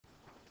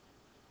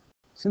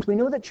since we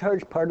know that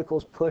charged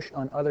particles push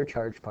on other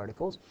charged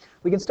particles,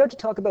 we can start to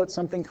talk about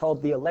something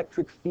called the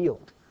electric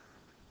field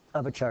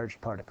of a charged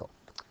particle.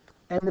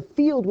 And the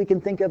field we can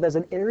think of as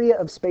an area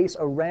of space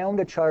around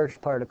a charged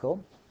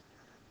particle.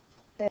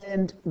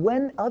 And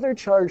when other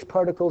charged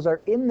particles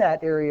are in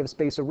that area of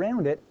space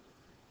around it,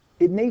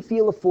 it may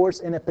feel a force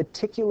in a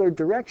particular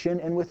direction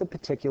and with a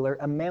particular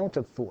amount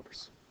of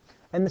force.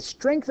 And the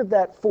strength of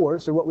that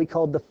force, or what we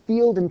call the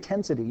field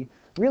intensity,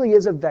 really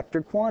is a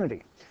vector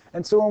quantity.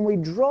 And so when we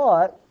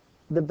draw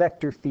the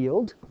vector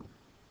field,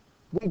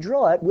 we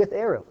draw it with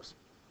arrows.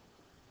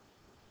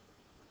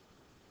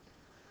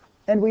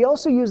 And we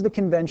also use the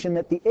convention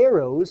that the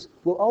arrows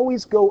will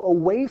always go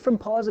away from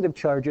positive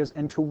charges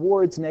and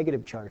towards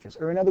negative charges.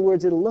 Or in other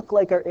words, it'll look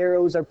like our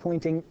arrows are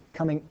pointing,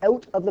 coming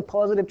out of the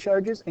positive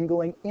charges and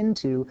going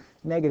into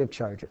negative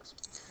charges.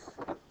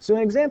 So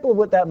an example of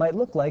what that might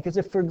look like is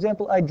if, for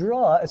example, I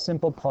draw a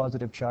simple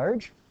positive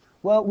charge.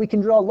 Well, we can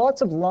draw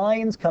lots of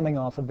lines coming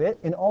off of it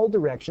in all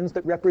directions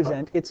that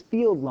represent its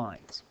field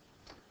lines.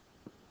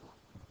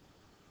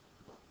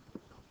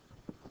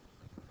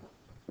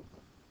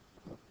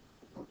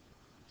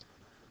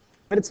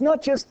 But it's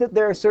not just that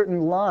there are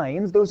certain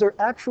lines, those are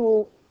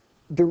actual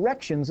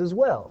directions as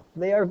well.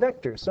 They are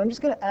vectors. So I'm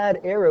just going to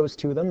add arrows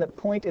to them that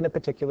point in a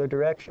particular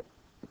direction.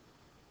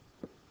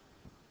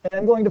 And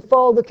I'm going to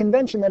follow the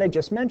convention that I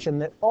just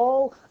mentioned, that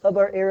all of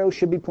our arrows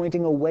should be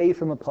pointing away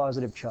from a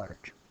positive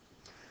charge.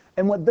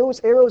 And what those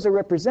arrows are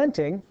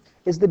representing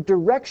is the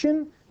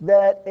direction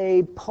that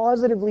a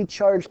positively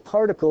charged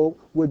particle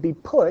would be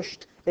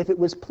pushed if it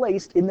was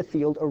placed in the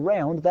field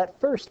around that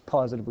first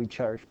positively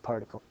charged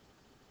particle.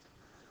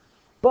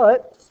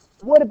 But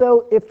what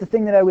about if the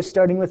thing that I was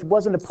starting with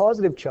wasn't a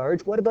positive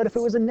charge? What about if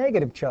it was a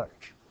negative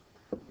charge?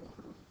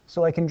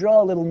 So I can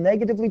draw a little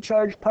negatively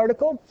charged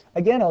particle.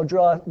 Again, I'll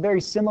draw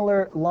very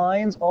similar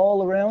lines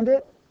all around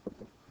it.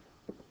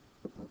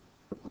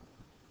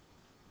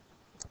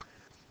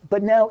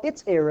 But now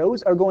its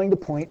arrows are going to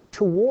point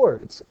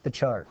towards the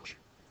charge.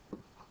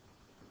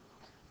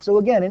 So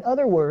again, in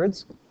other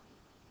words,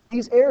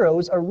 these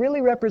arrows are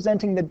really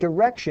representing the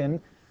direction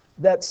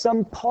that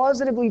some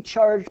positively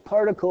charged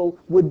particle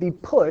would be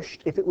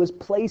pushed if it was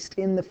placed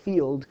in the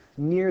field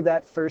near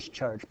that first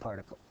charged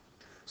particle.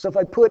 So if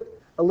I put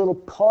a little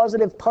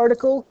positive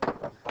particle,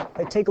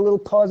 I take a little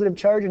positive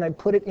charge and I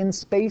put it in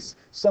space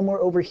somewhere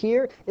over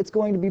here, it's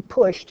going to be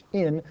pushed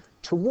in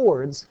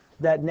towards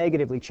that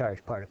negatively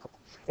charged particle.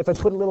 If I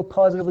put a little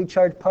positively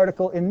charged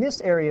particle in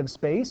this area of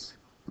space,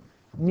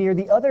 near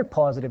the other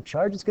positive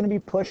charge, it's going to be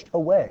pushed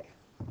away.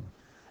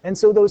 And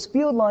so those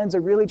field lines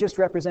are really just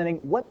representing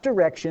what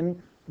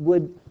direction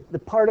would the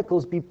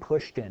particles be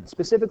pushed in.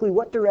 Specifically,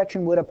 what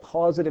direction would a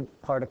positive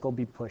particle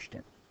be pushed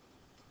in?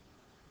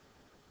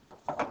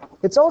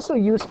 It's also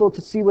useful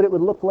to see what it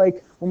would look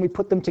like when we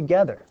put them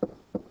together.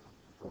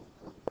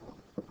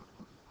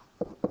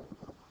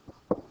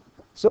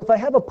 So if I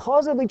have a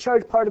positively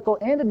charged particle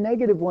and a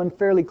negative one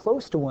fairly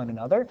close to one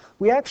another,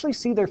 we actually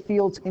see their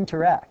fields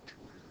interact.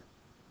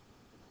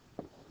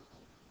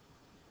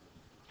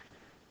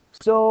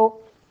 So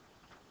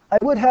I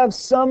would have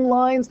some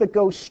lines that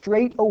go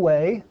straight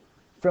away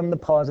from the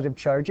positive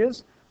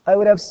charges. I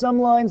would have some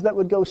lines that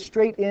would go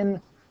straight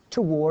in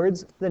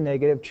towards the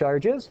negative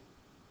charges.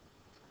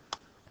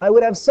 I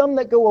would have some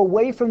that go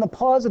away from the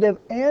positive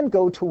and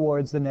go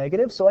towards the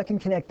negative, so I can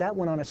connect that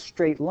one on a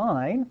straight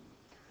line.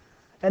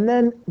 And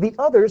then the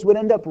others would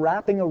end up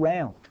wrapping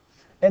around.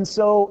 And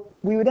so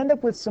we would end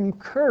up with some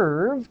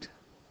curved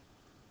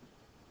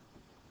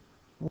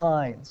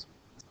lines.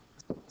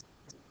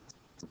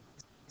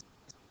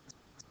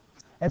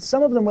 And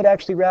some of them would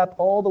actually wrap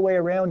all the way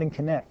around and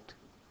connect.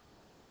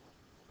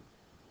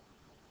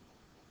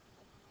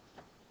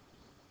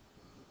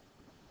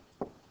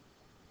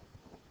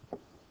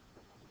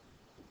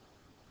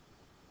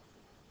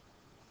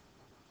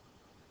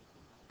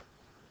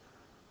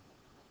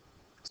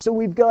 So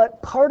we've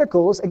got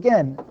particles.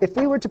 Again, if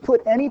we were to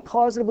put any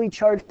positively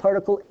charged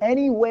particle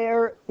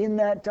anywhere in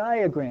that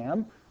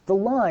diagram, the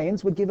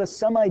lines would give us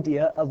some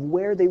idea of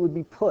where they would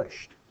be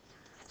pushed.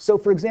 So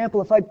for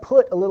example, if I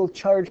put a little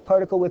charged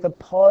particle with a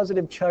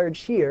positive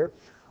charge here,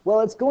 well,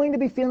 it's going to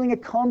be feeling a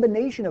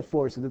combination of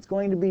forces. It's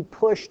going to be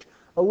pushed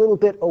a little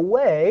bit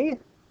away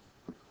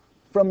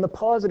from the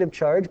positive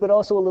charge, but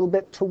also a little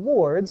bit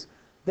towards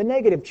the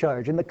negative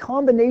charge. And the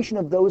combination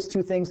of those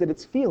two things that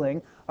it's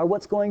feeling are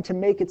what's going to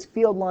make its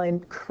field line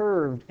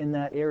curved in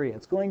that area.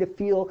 It's going to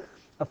feel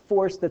a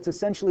force that's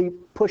essentially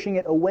pushing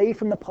it away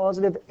from the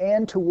positive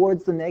and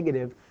towards the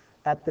negative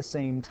at the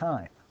same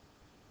time.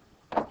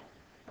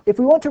 If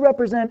we want to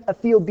represent a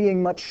field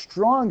being much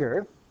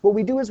stronger, what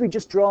we do is we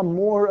just draw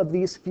more of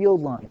these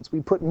field lines. We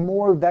put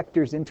more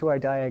vectors into our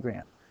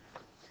diagram.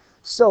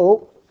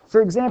 So,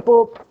 for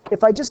example,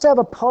 if I just have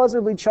a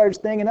positively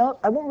charged thing, and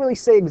I won't really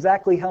say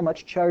exactly how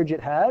much charge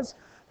it has,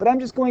 but I'm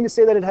just going to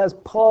say that it has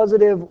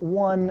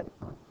 +1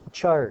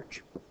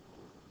 charge.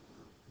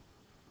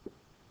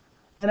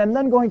 And I'm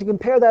then going to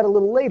compare that a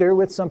little later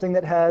with something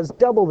that has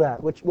double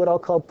that, what I'll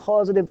call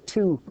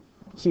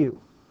 +2Q.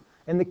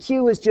 and the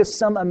Q is just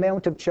some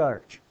amount of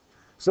charge.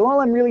 So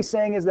all I'm really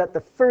saying is that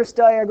the first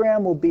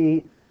diagram will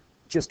be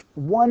just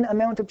one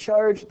amount of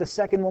charge, the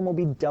second one will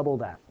be double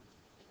that.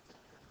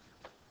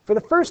 For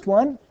the first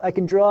one, I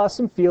can draw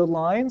some field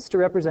lines to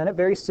represent it,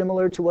 very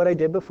similar to what I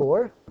did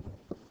before.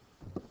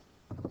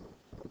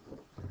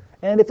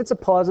 And if it's a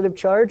positive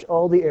charge,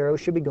 all the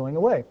arrows should be going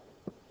away.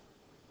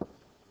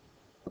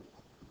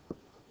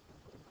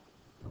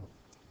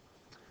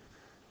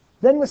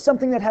 Then with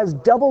something that has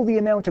double the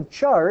amount of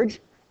charge,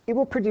 it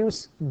will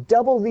produce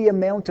double the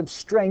amount of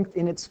strength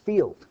in its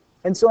field.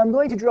 And so I'm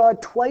going to draw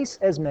twice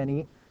as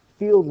many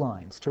field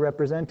lines to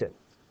represent it.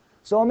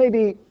 So I'll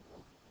maybe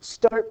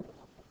start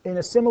in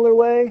a similar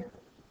way.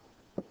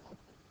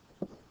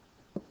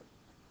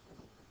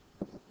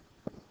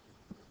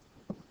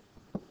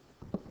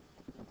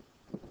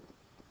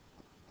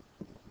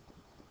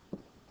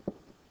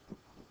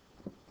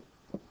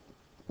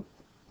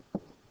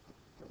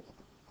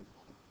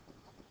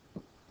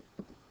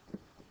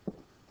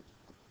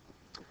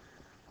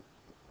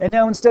 And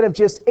now instead of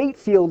just 8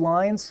 field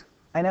lines,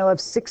 I now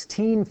have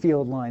 16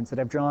 field lines that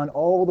I've drawn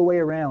all the way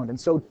around. And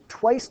so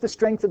twice the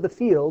strength of the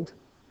field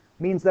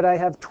means that I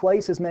have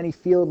twice as many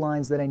field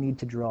lines that I need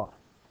to draw.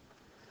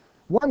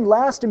 One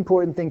last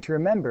important thing to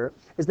remember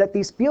is that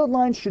these field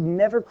lines should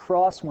never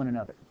cross one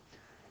another.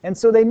 And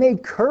so they may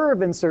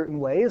curve in certain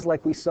ways,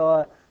 like we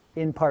saw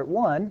in part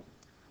 1,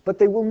 but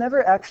they will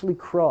never actually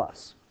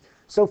cross.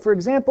 So for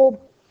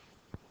example,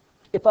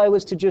 if I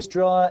was to just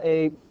draw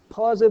a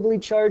positively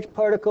charged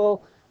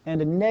particle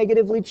and a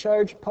negatively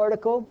charged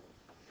particle,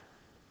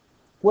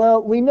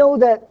 well, we know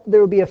that there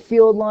will be a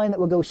field line that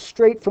will go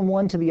straight from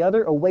one to the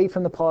other, away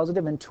from the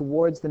positive and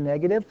towards the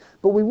negative,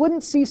 but we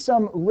wouldn't see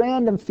some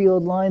random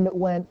field line that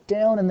went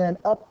down and then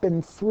up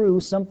and through,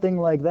 something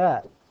like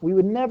that. We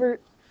would never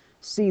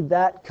see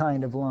that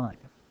kind of line.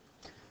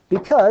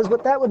 Because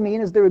what that would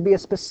mean is there would be a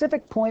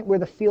specific point where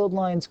the field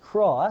lines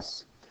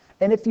cross,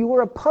 and if you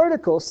were a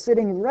particle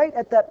sitting right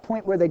at that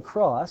point where they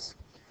cross,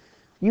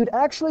 you'd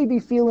actually be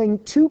feeling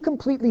two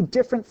completely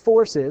different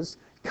forces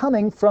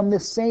coming from the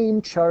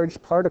same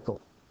charged particle.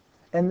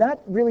 And that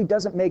really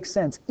doesn't make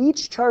sense.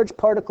 Each charged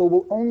particle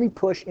will only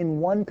push in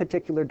one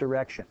particular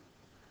direction.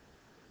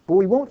 But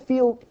we won't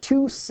feel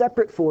two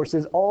separate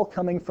forces all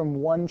coming from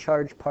one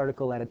charged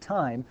particle at a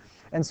time.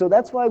 And so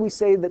that's why we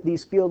say that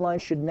these field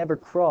lines should never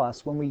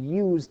cross when we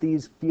use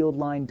these field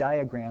line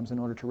diagrams in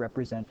order to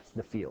represent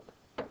the field.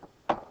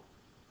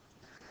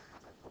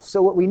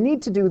 So what we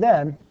need to do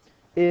then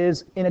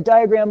is, in a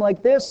diagram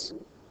like this,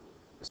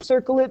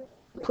 circle it,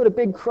 put a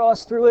big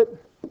cross through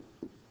it,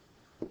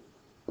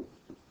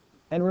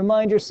 and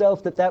remind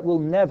yourself that that will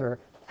never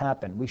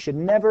happen. We should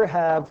never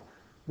have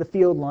the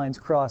field lines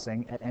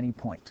crossing at any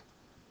point.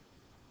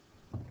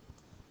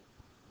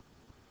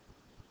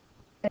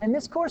 And in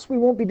this course, we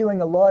won't be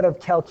doing a lot of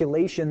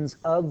calculations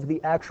of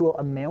the actual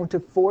amount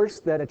of force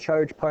that a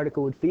charged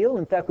particle would feel.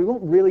 In fact, we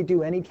won't really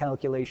do any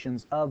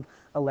calculations of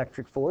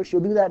electric force.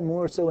 You'll do that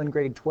more so in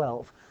grade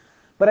 12.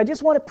 But I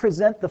just want to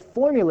present the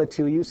formula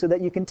to you so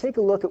that you can take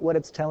a look at what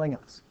it's telling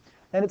us.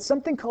 And it's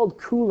something called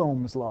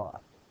Coulomb's law.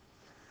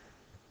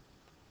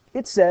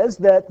 It says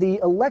that the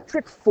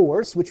electric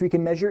force, which we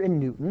can measure in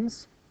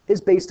newtons,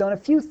 is based on a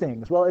few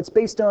things. Well, it's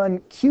based on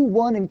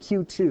Q1 and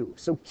Q2.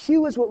 So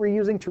Q is what we're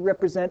using to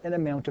represent an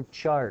amount of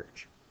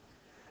charge.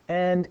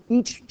 And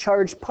each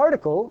charged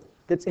particle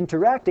that's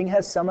interacting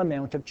has some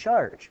amount of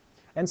charge.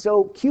 And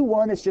so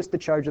Q1 is just the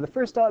charge of the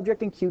first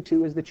object, and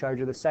Q2 is the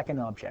charge of the second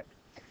object.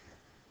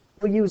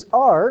 We'll use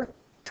R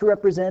to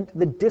represent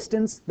the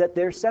distance that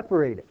they're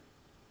separated.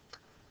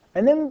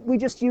 And then we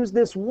just use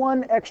this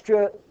one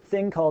extra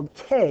thing called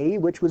K,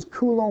 which was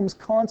Coulomb's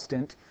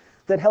constant,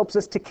 that helps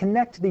us to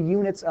connect the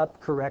units up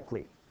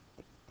correctly.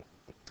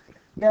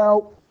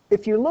 Now,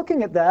 if you're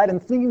looking at that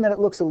and thinking that it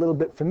looks a little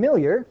bit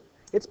familiar,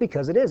 it's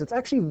because it is. It's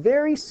actually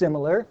very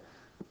similar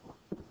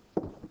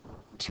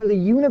to the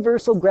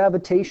universal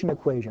gravitation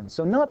equation.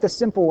 So not the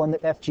simple one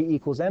that Fg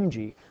equals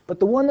mg, but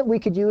the one that we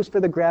could use for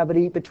the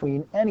gravity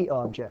between any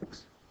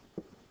objects.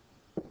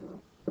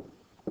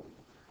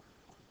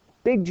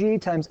 Big G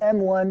times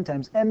m1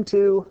 times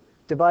m2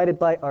 divided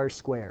by r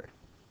squared.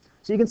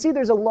 So you can see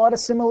there's a lot of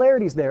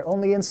similarities there,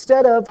 only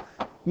instead of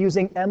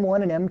using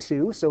m1 and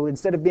m2, so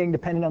instead of being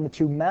dependent on the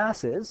two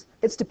masses,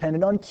 it's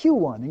dependent on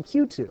q1 and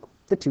q2,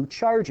 the two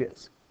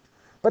charges.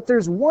 But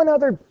there's one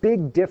other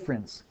big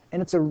difference,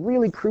 and it's a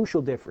really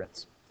crucial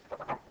difference.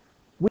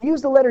 We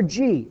use the letter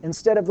G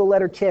instead of the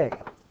letter K.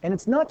 And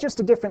it's not just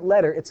a different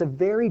letter, it's a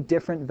very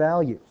different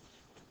value.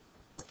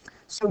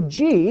 So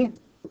G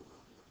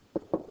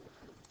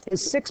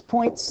is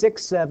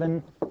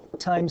 6.67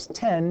 times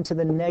 10 to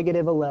the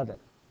negative 11.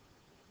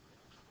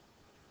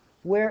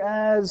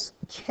 Whereas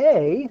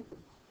K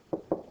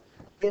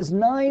is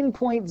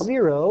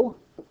 9.0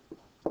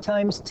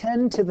 times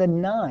 10 to the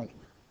 9.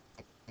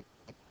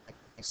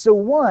 So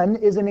one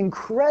is an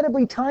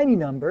incredibly tiny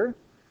number,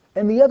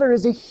 and the other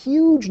is a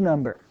huge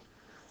number.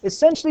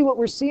 Essentially what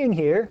we're seeing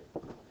here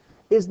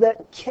is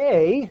that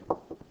K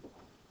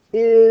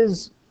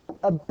is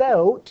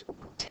about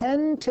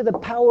 10 to the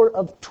power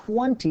of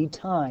 20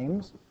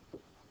 times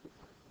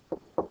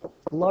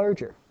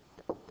larger.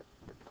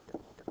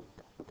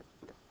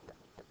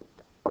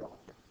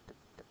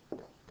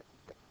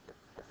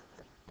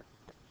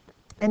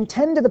 And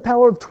 10 to the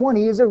power of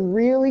 20 is a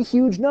really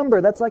huge number.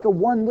 That's like a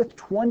 1 with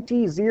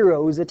 20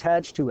 zeros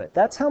attached to it.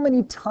 That's how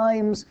many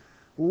times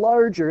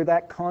larger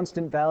that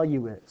constant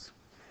value is.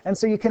 And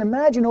so you can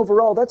imagine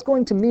overall, that's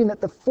going to mean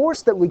that the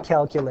force that we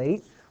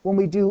calculate when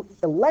we do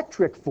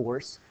electric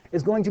force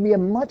is going to be a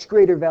much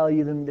greater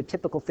value than the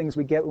typical things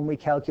we get when we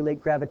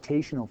calculate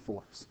gravitational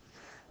force.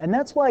 And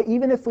that's why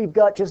even if we've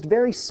got just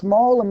very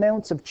small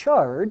amounts of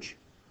charge,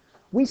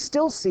 we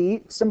still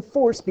see some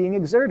force being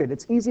exerted.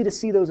 It's easy to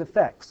see those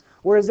effects.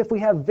 Whereas if we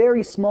have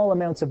very small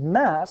amounts of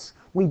mass,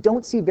 we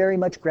don't see very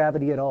much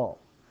gravity at all.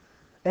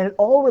 And it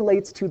all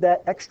relates to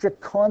that extra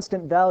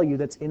constant value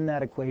that's in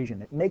that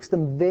equation. It makes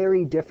them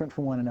very different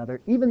from one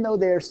another, even though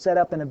they are set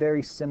up in a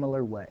very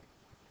similar way.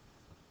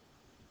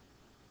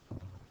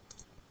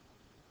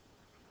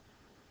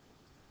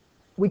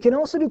 We can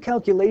also do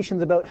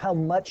calculations about how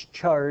much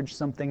charge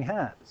something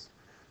has.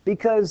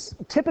 Because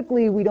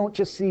typically we don't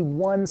just see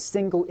one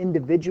single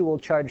individual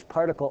charged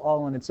particle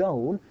all on its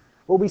own.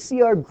 Well, we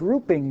see our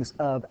groupings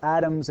of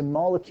atoms and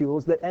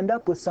molecules that end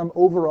up with some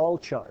overall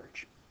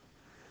charge.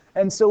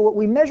 And so what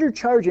we measure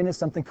charge in is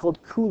something called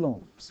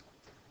coulombs.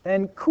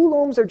 And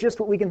coulombs are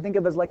just what we can think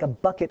of as like a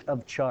bucket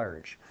of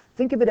charge.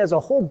 Think of it as a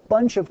whole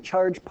bunch of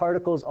charged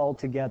particles all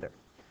together.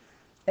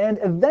 And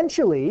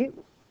eventually,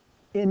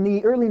 in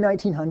the early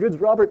 1900s,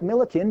 Robert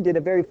Millikan did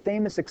a very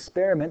famous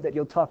experiment that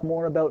you'll talk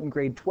more about in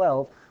grade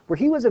 12, where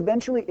he was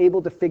eventually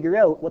able to figure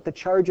out what the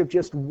charge of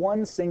just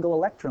one single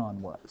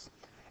electron was.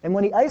 And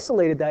when he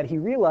isolated that, he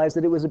realized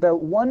that it was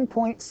about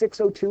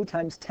 1.602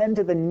 times 10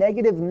 to the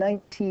negative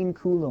 19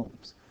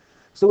 coulombs.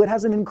 So it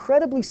has an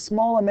incredibly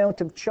small amount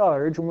of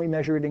charge when we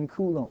measure it in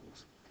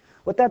coulombs.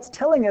 What that's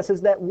telling us is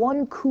that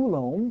 1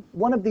 coulomb,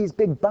 one of these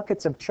big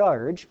buckets of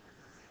charge,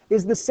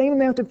 is the same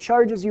amount of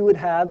charge as you would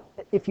have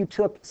if you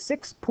took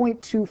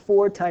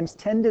 6.24 times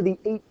 10 to the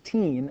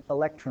 18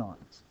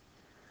 electrons.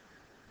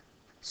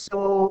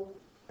 So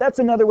that's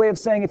another way of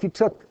saying if you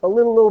took a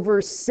little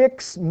over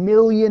 6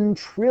 million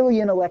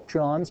trillion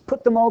electrons,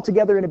 put them all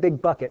together in a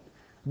big bucket,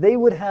 they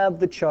would have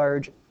the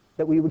charge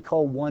that we would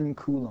call 1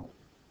 coulomb.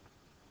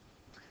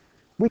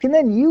 We can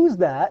then use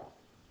that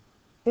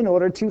in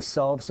order to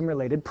solve some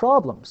related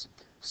problems.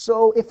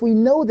 So if we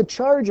know the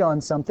charge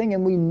on something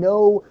and we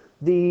know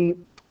the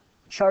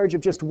charge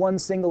of just one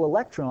single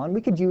electron,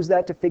 we could use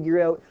that to figure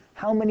out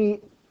how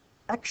many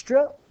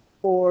extra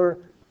or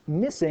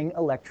missing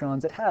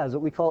electrons it has,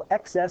 what we call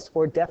excess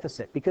or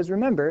deficit. Because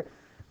remember,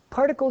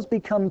 particles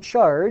become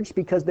charged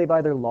because they've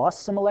either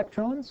lost some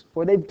electrons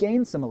or they've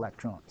gained some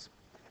electrons.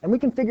 And we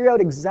can figure out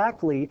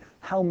exactly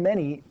how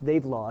many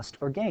they've lost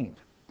or gained.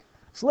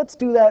 So let's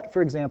do that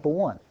for example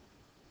 1.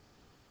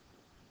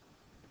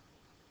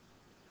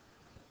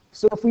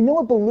 So if we know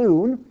a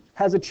balloon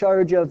has a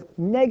charge of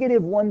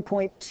negative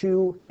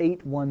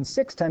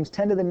 1.2816 times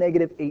 10 to the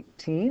negative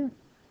 18,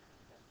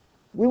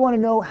 we want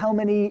to know how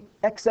many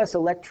excess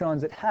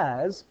electrons it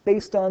has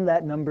based on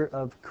that number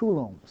of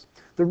coulombs.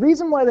 The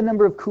reason why the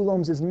number of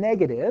coulombs is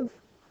negative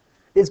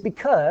is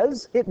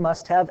because it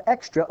must have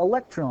extra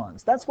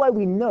electrons. That's why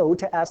we know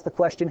to ask the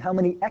question, how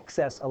many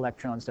excess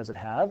electrons does it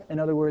have? In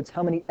other words,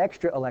 how many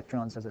extra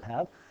electrons does it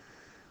have?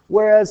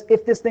 Whereas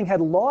if this thing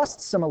had lost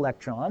some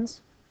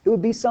electrons, it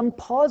would be some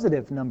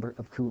positive number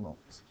of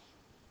coulombs.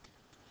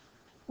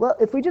 Well,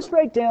 if we just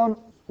write down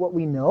what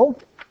we know,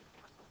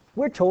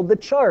 we're told the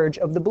charge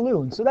of the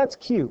balloon. So that's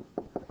Q.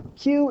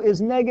 Q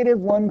is negative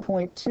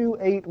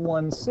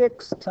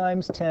 1.2816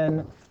 times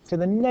 10 to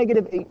the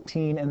negative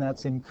 18, and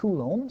that's in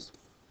coulombs.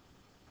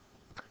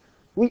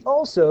 We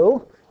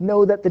also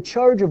know that the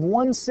charge of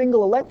one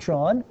single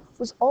electron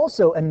was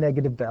also a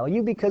negative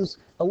value because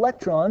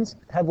electrons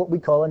have what we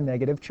call a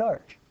negative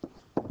charge.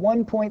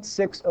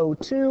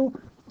 1.602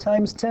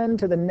 times 10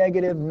 to the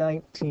negative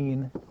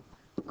 19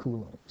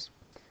 coulombs.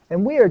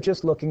 And we are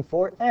just looking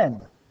for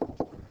n,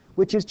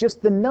 which is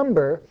just the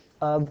number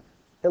of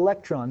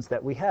electrons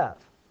that we have,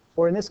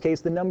 or in this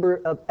case, the number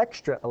of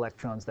extra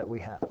electrons that we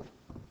have.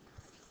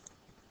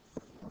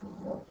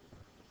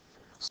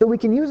 So we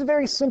can use a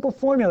very simple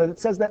formula that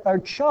says that our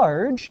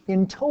charge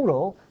in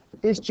total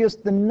is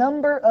just the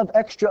number of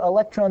extra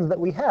electrons that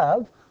we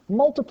have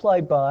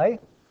multiplied by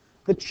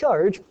the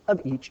charge of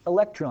each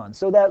electron.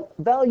 So that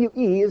value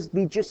E is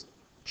the just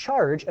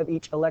charge of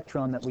each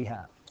electron that we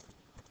have.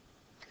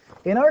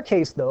 In our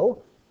case,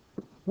 though,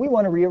 we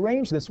want to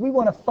rearrange this. We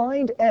want to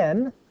find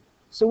n,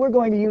 so we're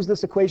going to use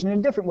this equation in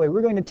a different way.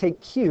 We're going to take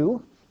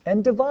Q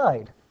and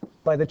divide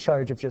by the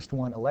charge of just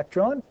one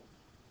electron.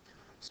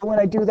 So when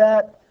I do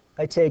that,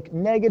 I take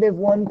negative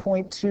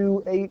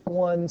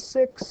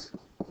 1.2816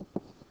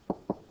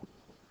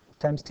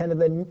 times 10 to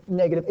the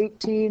negative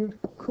 18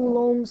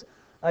 coulombs.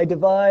 I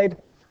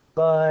divide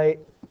by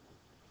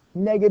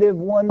negative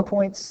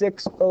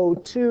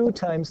 1.602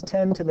 times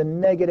 10 to the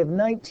negative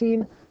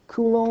 19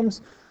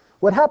 coulombs.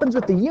 What happens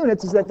with the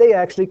units is that they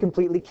actually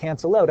completely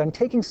cancel out. I'm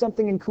taking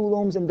something in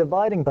coulombs and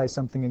dividing by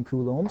something in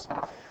coulombs,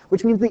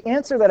 which means the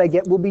answer that I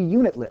get will be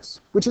unitless,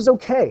 which is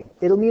okay.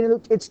 It'll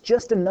mean it's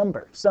just a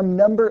number, some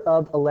number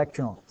of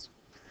electrons.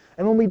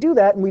 And when we do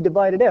that and we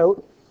divide it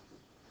out,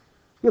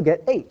 you'll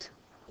get 8.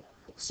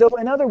 So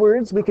in other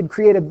words, we could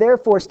create a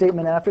therefore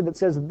statement after that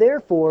says,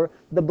 therefore,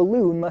 the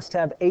balloon must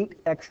have 8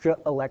 extra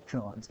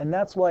electrons. And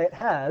that's why it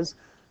has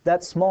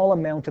that small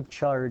amount of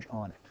charge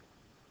on it.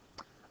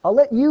 I'll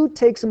let you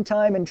take some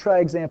time and try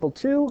example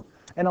 2,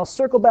 and I'll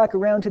circle back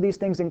around to these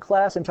things in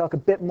class and talk a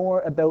bit more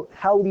about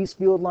how these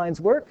field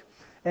lines work,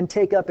 and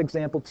take up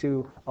example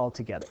 2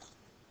 altogether.